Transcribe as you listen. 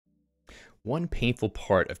One painful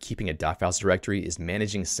part of keeping a Dotfiles directory is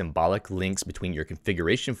managing symbolic links between your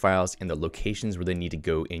configuration files and the locations where they need to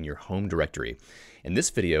go in your home directory. In this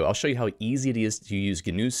video, I'll show you how easy it is to use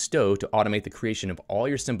GNU Stow to automate the creation of all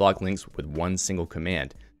your symbolic links with one single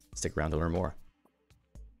command. Stick around to learn more.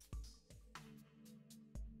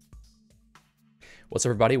 What's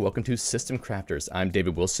up, everybody? Welcome to System Crafters. I'm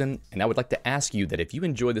David Wilson, and I would like to ask you that if you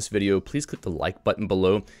enjoy this video, please click the like button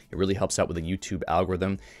below. It really helps out with the YouTube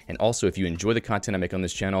algorithm. And also, if you enjoy the content I make on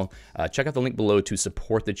this channel, check out the link below to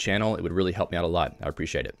support the channel. It would really help me out a lot. I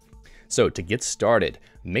appreciate it. So to get started,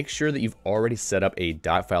 make sure that you've already set up a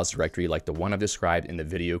 .files directory like the one I've described in the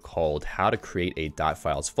video called How to Create a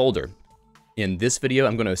 .files folder. In this video,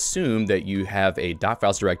 I'm going to assume that you have a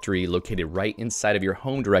 .files directory located right inside of your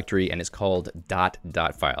home directory, and it's called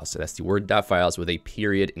 .files. So that's the word .files with a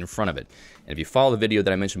period in front of it. And if you follow the video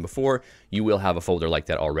that I mentioned before, you will have a folder like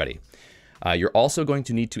that already. You're also going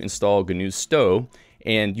to need to install GNU Stow,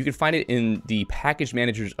 and you can find it in the package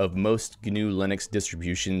managers of most GNU Linux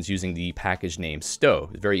distributions using the package name Stow.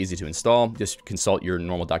 It's very easy to install. Just consult your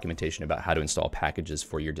normal documentation about how to install packages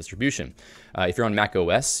for your distribution. If you're on Mac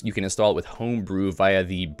OS, you can install it with Homebrew via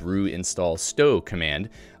the brew install stow command.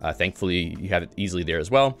 Thankfully, you have it easily there as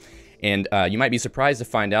well. And you might be surprised to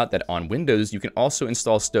find out that on Windows, you can also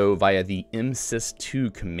install Stow via the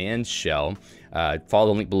msys2 command shell. Follow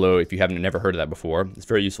the link below if you haven't never heard of that before. It's a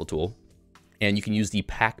very useful tool. And you can use the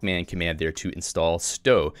pacman command there to install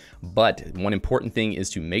Stow. But one important thing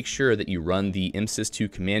is to make sure that you run the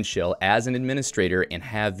msys2 command shell as an administrator and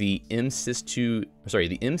have the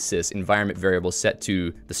msys environment variable set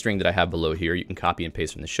to the string that I have below here. You can copy and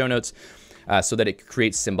paste from the show notes so that it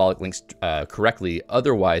creates symbolic links correctly.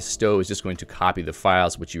 Otherwise, Stow is just going to copy the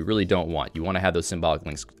files, which you really don't want. You want to have those symbolic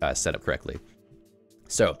links set up correctly.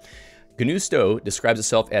 So, GNU Stow describes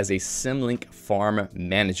itself as a symlink farm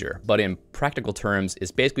manager, but in practical terms,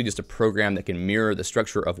 it's basically just a program that can mirror the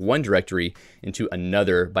structure of one directory into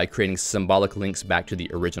another by creating symbolic links back to the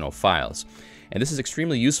original files. And this is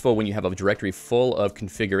extremely useful when you have a directory full of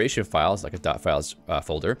configuration files, like a .files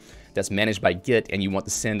folder, that's managed by Git, and you want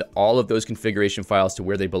to send all of those configuration files to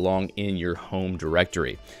where they belong in your home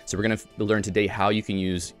directory. So we're going to learn today how you can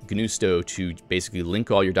use GNU Stow to basically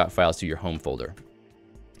link all your .files to your home folder.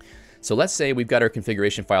 So let's say we've got our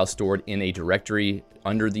configuration files stored in a directory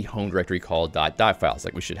under the home directory called .files,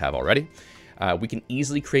 like we should have already. We can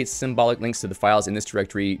easily create symbolic links to the files in this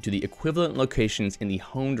directory to the equivalent locations in the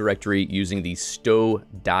home directory using the stow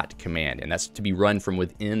dot command. And that's to be run from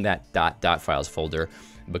within that .files folder,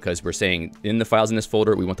 because we're saying in the files in this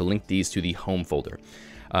folder, we want to link these to the home folder.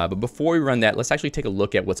 But before we run that, let's actually take a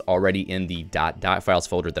look at what's already in the .files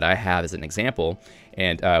folder that I have as an example.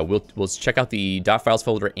 And we'll check out the .files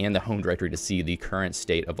folder and the home directory to see the current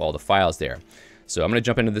state of all the files there. So I'm going to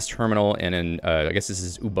jump into this terminal, and then I guess this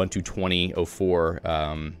is Ubuntu 20.04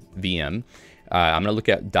 VM. I'm going to look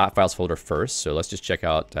at .files folder first. So let's just check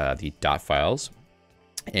out the .files.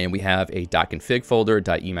 And we have a .config folder,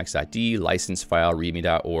 .emacs.d, license file,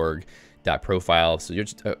 readme.org, .profile. So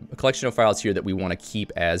there's a collection of files here that we want to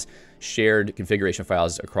keep as shared configuration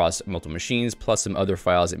files across multiple machines, plus some other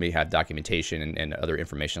files that may have documentation and other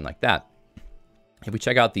information like that. If we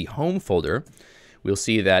check out the home folder, we'll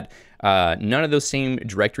see that none of those same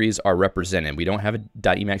directories are represented. We don't have a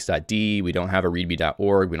 .emacs.d, we don't have a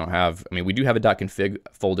readme.org, we don't have, we do have a .config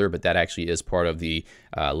folder, but that actually is part of the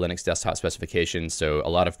Linux desktop specification. So a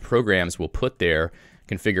lot of programs will put their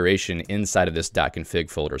configuration inside of this .config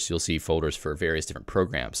folder. So you'll see folders for various different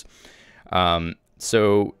programs.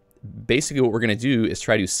 So basically what we're going to do is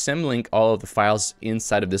try to symlink all of the files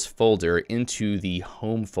inside of this folder into the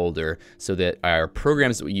home folder so that our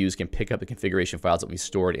programs that we use can pick up the configuration files that we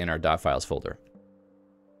stored in our .files folder.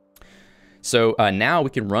 So now we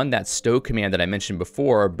can run that stow command that I mentioned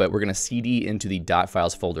before, but we're going to cd into the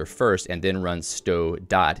 .files folder first and then run stow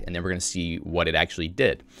dot, and then we're going to see what it actually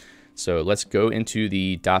did. So let's go into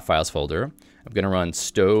the .files folder. I'm going to run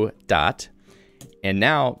stow dot. And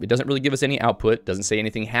now it doesn't really give us any output, doesn't say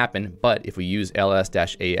anything happened, but if we use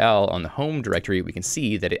ls-al on the home directory, we can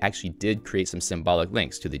see that it actually did create some symbolic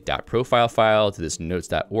links to the .profile file, to this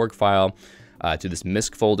notes.org file, to this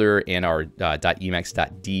misc folder, and our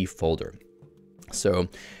 .emacs.d folder. So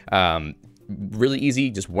really easy,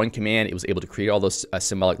 just one command, it was able to create all those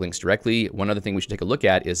symbolic links directly. One other thing we should take a look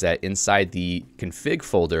at is that inside the config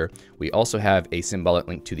folder, we also have a symbolic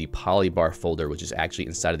link to the polybar folder, which is actually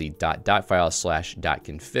inside of the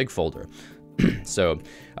 .files/.config folder. So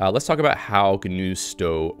let's talk about how GNU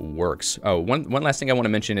Stow works. One last thing I want to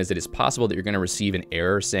mention is that it's possible that you're going to receive an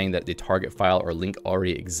error saying that the target file or link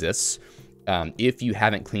already exists if you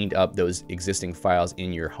haven't cleaned up those existing files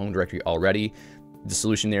in your home directory already, the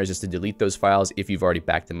solution there is just to delete those files. If you've already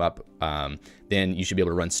backed them up, then you should be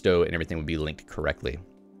able to run stow and everything will be linked correctly.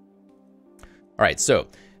 All right, so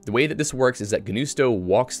the way that this works is that GNU Stow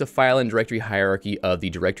walks the file and directory hierarchy of the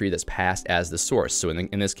directory that's passed as the source. So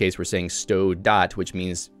in this case, we're saying stow dot, which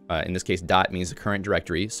means, in this case, dot means the current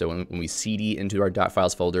directory. So when we cd into our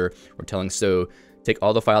 .files folder, we're telling stow, take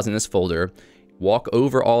all the files in this folder, walk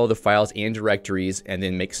over all of the files and directories, and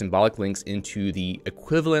then make symbolic links into the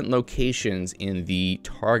equivalent locations in the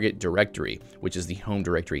target directory, which is the home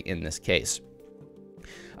directory in this case.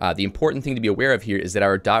 The important thing to be aware of here is that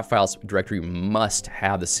our .files directory must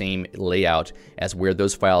have the same layout as where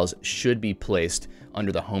those files should be placed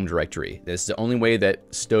under the home directory. This is the only way that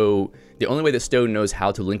Stow knows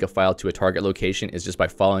how to link a file to a target location is just by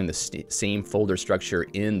following the same folder structure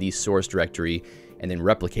in the source directory and then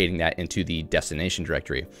replicating that into the destination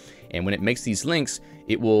directory. And when it makes these links,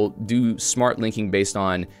 it will do smart linking based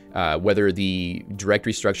on whether the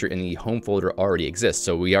directory structure in the home folder already exists.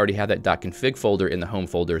 So we already have that .config folder in the home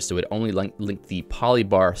folder, so it only linked the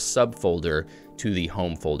polybar subfolder to the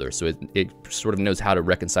home folder. So it sort of knows how to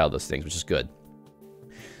reconcile those things, which is good.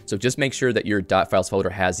 So just make sure that your .files folder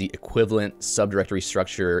has the equivalent subdirectory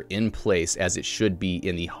structure in place as it should be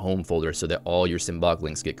in the home folder so that all your symbolic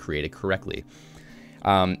links get created correctly.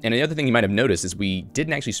 And the other thing you might have noticed is we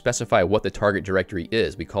didn't actually specify what the target directory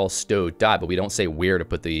is. We call stow dot, but we don't say where to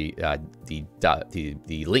put the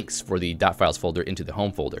links for the .files folder into the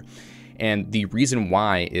home folder. And the reason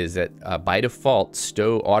why is that by default,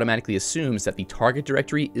 Stow automatically assumes that the target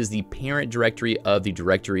directory is the parent directory of the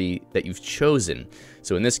directory that you've chosen.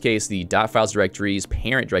 So in this case, the .files directory's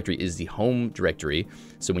parent directory is the home directory.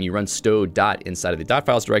 So when you run stow dot inside of the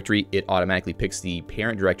 .files directory, it automatically picks the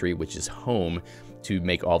parent directory, which is home, to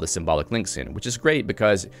make all the symbolic links in, which is great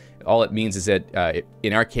because all it means is that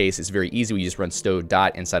in our case, it's very easy. We just run stow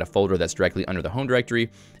dot inside a folder that's directly under the home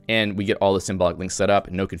directory, and we get all the symbolic links set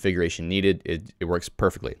up, no configuration needed. It works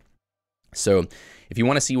perfectly. So if you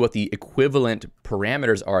want to see what the equivalent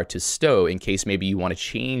parameters are to stow, in case maybe you want to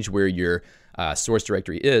change where your source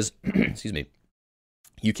directory is, excuse me,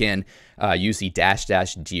 you can use the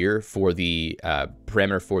 --dir for the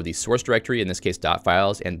parameter for the source directory, in this case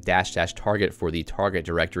 .files, and --target for the target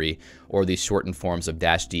directory, or the shortened forms of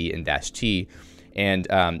 -d and -t.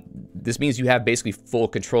 And this means you have basically full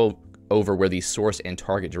control over where the source and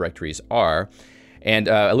target directories are. And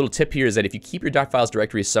a little tip here is that if you keep your .files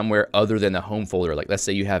directory somewhere other than the home folder, like let's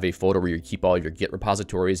say you have a folder where you keep all your Git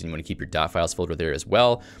repositories and you want to keep your .files folder there as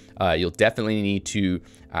well, you'll definitely need to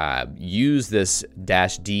use this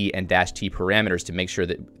 -d and -t parameters to make sure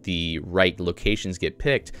that the right locations get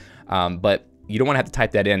picked. But you don't want to have to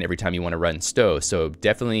type that in every time you want to run stow. So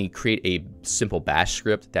definitely create a simple bash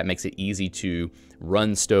script that makes it easy to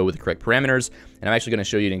run stow with the correct parameters. And I'm actually going to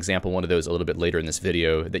show you an example, one of those a little bit later in this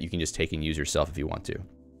video that you can just take and use yourself if you want to.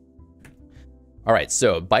 All right,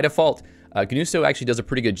 so by default, GNU Stow actually does a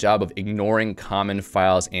pretty good job of ignoring common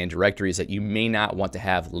files and directories that you may not want to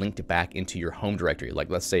have linked back into your home directory. Like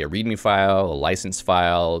let's say a README file, a license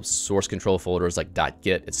file, source control folders like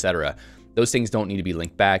 .git, etc. Those things don't need to be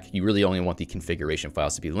linked back. You really only want the configuration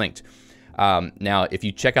files to be linked. Now, if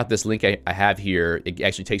you check out this link I have here, it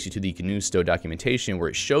actually takes you to the GNU Stow documentation where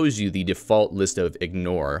it shows you the default list of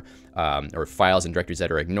ignore, or files and directories that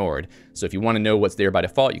are ignored. So if you want to know what's there by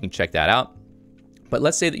default, you can check that out. But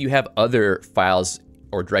let's say that you have other files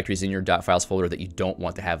or directories in your .files folder that you don't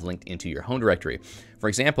want to have linked into your home directory. For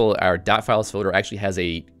example, our .files folder actually has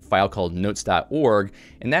a file called notes.org,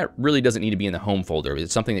 and that really doesn't need to be in the home folder.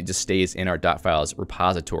 It's something that just stays in our .files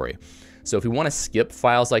repository. So if we want to skip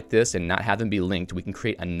files like this and not have them be linked, we can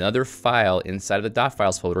create another file inside of the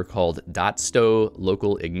 .files folder called .stow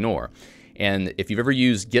local ignore. And if you've ever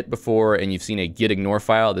used Git before and you've seen a git ignore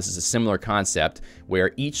file, this is a similar concept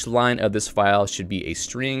where each line of this file should be a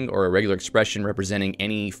string or a regular expression representing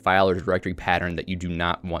any file or directory pattern that you do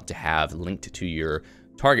not want to have linked to your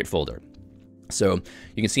target folder. So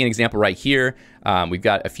you can see an example right here. We've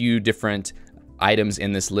got a few different items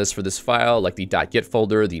in this list for this file, like the .git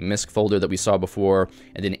folder, the misc folder that we saw before,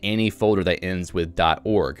 and then any folder that ends with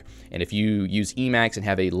 .org. And if you use Emacs and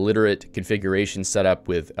have a literate configuration set up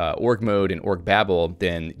with org mode and org babel,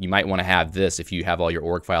 then you might want to have this if you have all your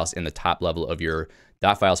org files in the top level of your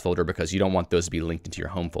 .files folder, because you don't want those to be linked into your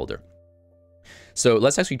home folder. So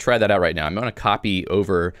let's actually try that out right now. I'm going to copy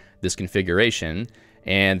over this configuration.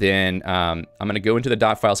 And then I'm going to go into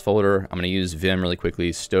the .files folder. I'm going to use vim really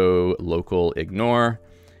quickly, stow local ignore.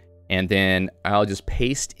 And then I'll just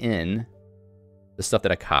paste in the stuff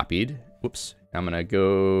that I copied. Whoops. I'm going to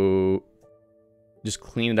go just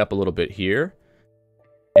clean it up a little bit here.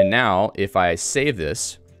 And now if I save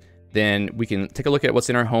this, then we can take a look at what's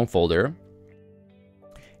in our home folder.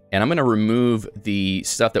 And I'm going to remove the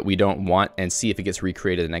stuff that we don't want and see if it gets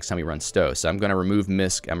recreated the next time we run stow. So I'm going to remove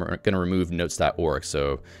misc. I'm going to remove notes.org.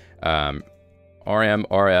 So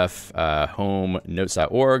rmrf home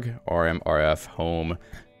notes.org, rmrf home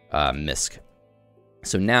misc.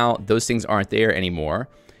 So now those things aren't there anymore.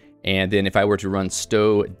 And then if I were to run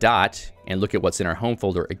stow dot and look at what's in our home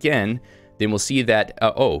folder again, then we'll see that,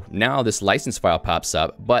 oh, now this license file pops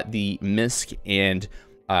up, but the misc and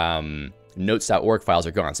notes.org files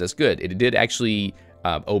are gone. So that's good. It did actually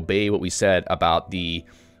obey what we said about the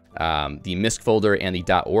misc folder and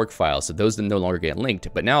the .org files. So those no longer get linked.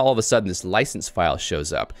 But now all of a sudden this license file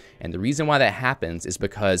shows up. And the reason why that happens is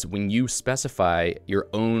because when you specify your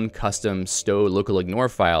own custom stow local ignore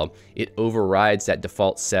file, it overrides that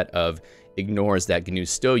default set of ignores that GNU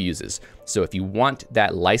Stow uses. So if you want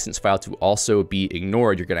that license file to also be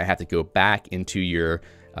ignored, you're going to have to go back into your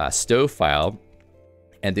stow file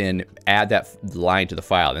and then add that line to the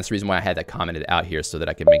file. And that's the reason why I had that commented out here so that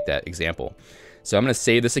I could make that example. So I'm going to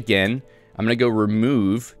save this again. I'm going to go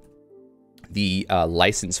remove the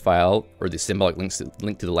license file or the symbolic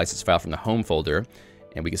link to the license file from the home folder.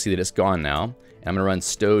 And we can see that it's gone now. And I'm going to run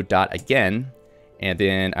stow dot again. And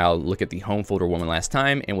then I'll look at the home folder one last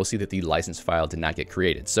time, and we'll see that the license file did not get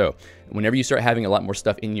created. So whenever you start having a lot more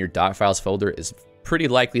stuff in your .files folder, it's pretty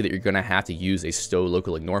likely that you're going to have to use a stow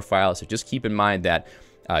local ignore file. So just keep in mind that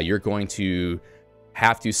you're going to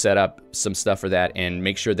have to set up some stuff for that, and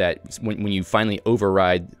make sure that when you finally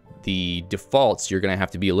override the defaults, you're going to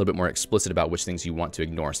have to be a little bit more explicit about which things you want to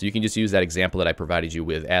ignore. So you can just use that example that I provided you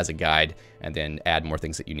with as a guide, and then add more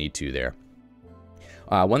things that you need to there.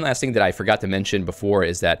 One last thing that I forgot to mention before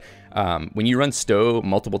is that when you run stow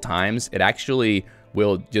multiple times, it actually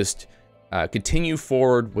will just continue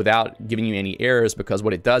forward without giving you any errors, because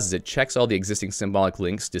what it does is it checks all the existing symbolic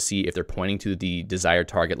links to see if they're pointing to the desired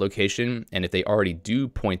target location. And if they already do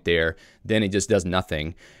point there, then it just does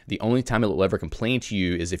nothing. The only time it will ever complain to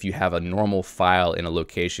you is if you have a normal file in a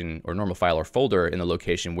location, or normal file or folder in a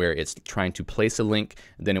location where it's trying to place a link,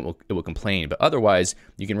 then it will complain. But otherwise,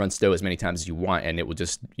 you can run stow as many times as you want, and it will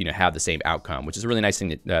just have the same outcome, which is a really nice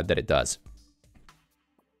thing that it does.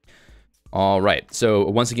 All right, so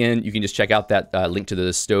once again, you can just check out that link to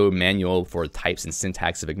the stow manual for types and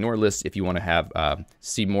syntax of ignore lists if you want to have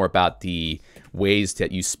see more about the ways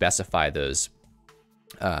that you specify those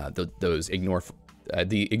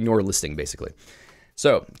ignore listing basically.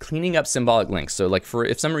 So cleaning up symbolic links. So like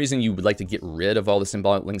if some reason you would like to get rid of all the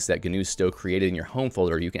symbolic links that GNU Stow created in your home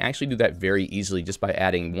folder, you can actually do that very easily just by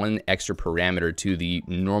adding one extra parameter to the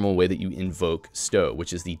normal way that you invoke stow,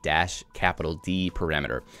 which is the -D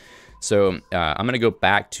parameter. So I'm going to go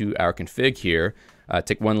back to our config here,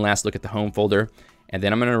 take one last look at the home folder, and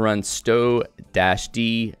then I'm going to run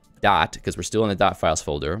stow-d dot, because we're still in the .files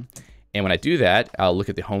folder. And when I do that, I'll look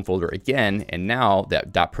at the home folder again, and now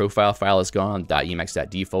that .profile file is gone,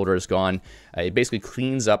 .emacs.d folder is gone. It basically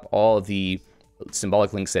cleans up all of the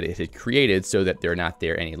symbolic links that it had created so that they're not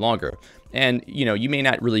there any longer. And you may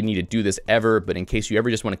not really need to do this ever, but in case you ever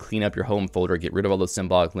just want to clean up your home folder, get rid of all those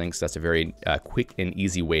symbolic links, that's a very quick and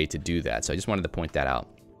easy way to do that. So I just wanted to point that out.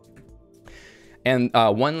 And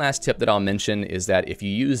one last tip that I'll mention is that if you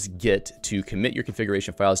use Git to commit your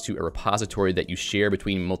configuration files to a repository that you share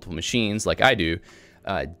between multiple machines, like I do,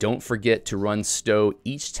 don't forget to run stow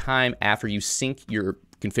each time after you sync your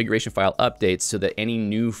configuration file updates so that any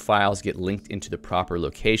new files get linked into the proper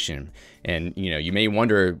location. And you may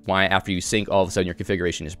wonder why after you sync all of a sudden your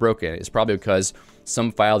configuration is broken. It's probably because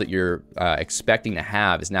some file that you're expecting to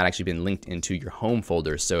have has not actually been linked into your home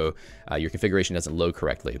folder, so your configuration doesn't load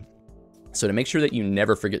correctly. So to make sure that you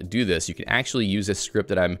never forget to do this, you can actually use this script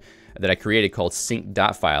that I created called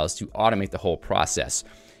sync.files to automate the whole process.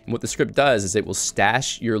 And what the script does is it will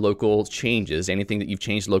stash your local changes, anything that you've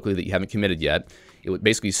changed locally that you haven't committed yet. It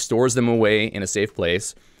basically stores them away in a safe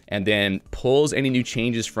place, and then pulls any new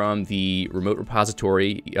changes from the remote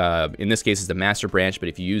repository. In this case, it's the master branch, but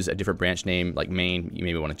if you use a different branch name like main, you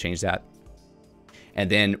maybe want to change that. And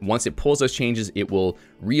then once it pulls those changes, it will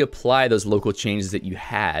reapply those local changes that you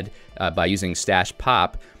had by using stash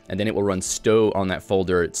pop, and then it will run stow on that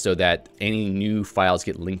folder so that any new files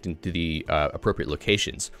get linked into the appropriate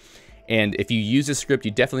locations. And if you use this script,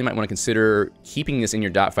 you definitely might want to consider keeping this in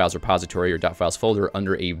your .files repository or .files folder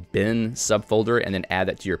under a bin subfolder, and then add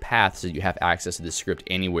that to your path so you have access to this script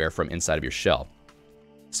anywhere from inside of your shell.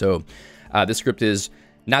 So this script is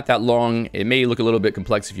not that long. It may look a little bit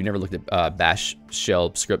complex if you've never looked at bash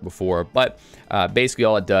shell script before, but basically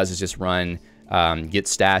all it does is just run git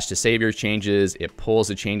stash to save your changes. It pulls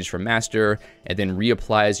the changes from master and then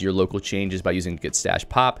reapplies your local changes by using git stash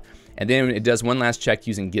pop. And then it does one last check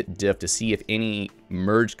using git diff to see if any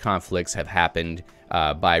merge conflicts have happened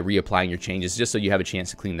by reapplying your changes, just so you have a chance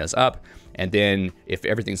to clean those up. And then if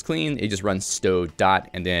everything's clean, it just runs stow dot,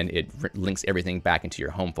 and then it links everything back into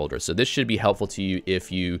your home folder. So this should be helpful to you if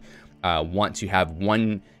you want to have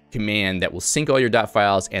one command that will sync all your dot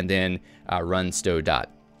files and then run stow dot.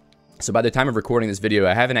 So by the time of recording this video,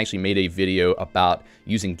 I haven't actually made a video about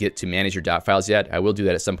using Git to manage your dot files yet. I will do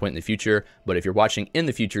that at some point in the future, but if you're watching in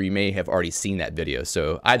the future, you may have already seen that video.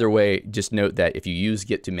 So either way, just note that if you use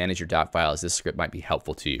Git to manage your dot files, this script might be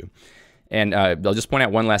helpful to you. And I'll just point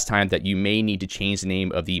out one last time that you may need to change the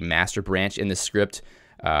name of the master branch in this script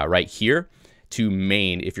right here to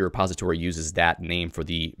main if your repository uses that name for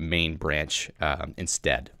the main branch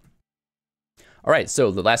instead. All right, so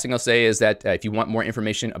the last thing I'll say is that if you want more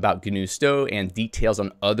information about GNU Stow and details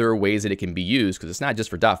on other ways that it can be used, because it's not just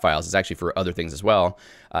for dot files, it's actually for other things as well,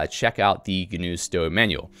 check out the GNU Stow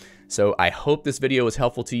manual. So I hope this video was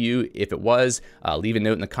helpful to you. If it was, leave a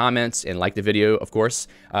note in the comments and like the video, of course.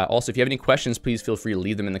 Also, if you have any questions, please feel free to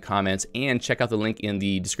leave them in the comments and check out the link in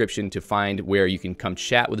the description to find where you can come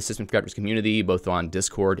chat with the System Correctors community, both on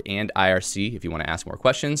Discord and IRC if you want to ask more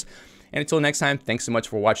questions. And until next time, thanks so much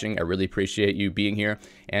for watching. I really appreciate you being here,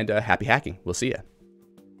 and happy hacking. We'll see you.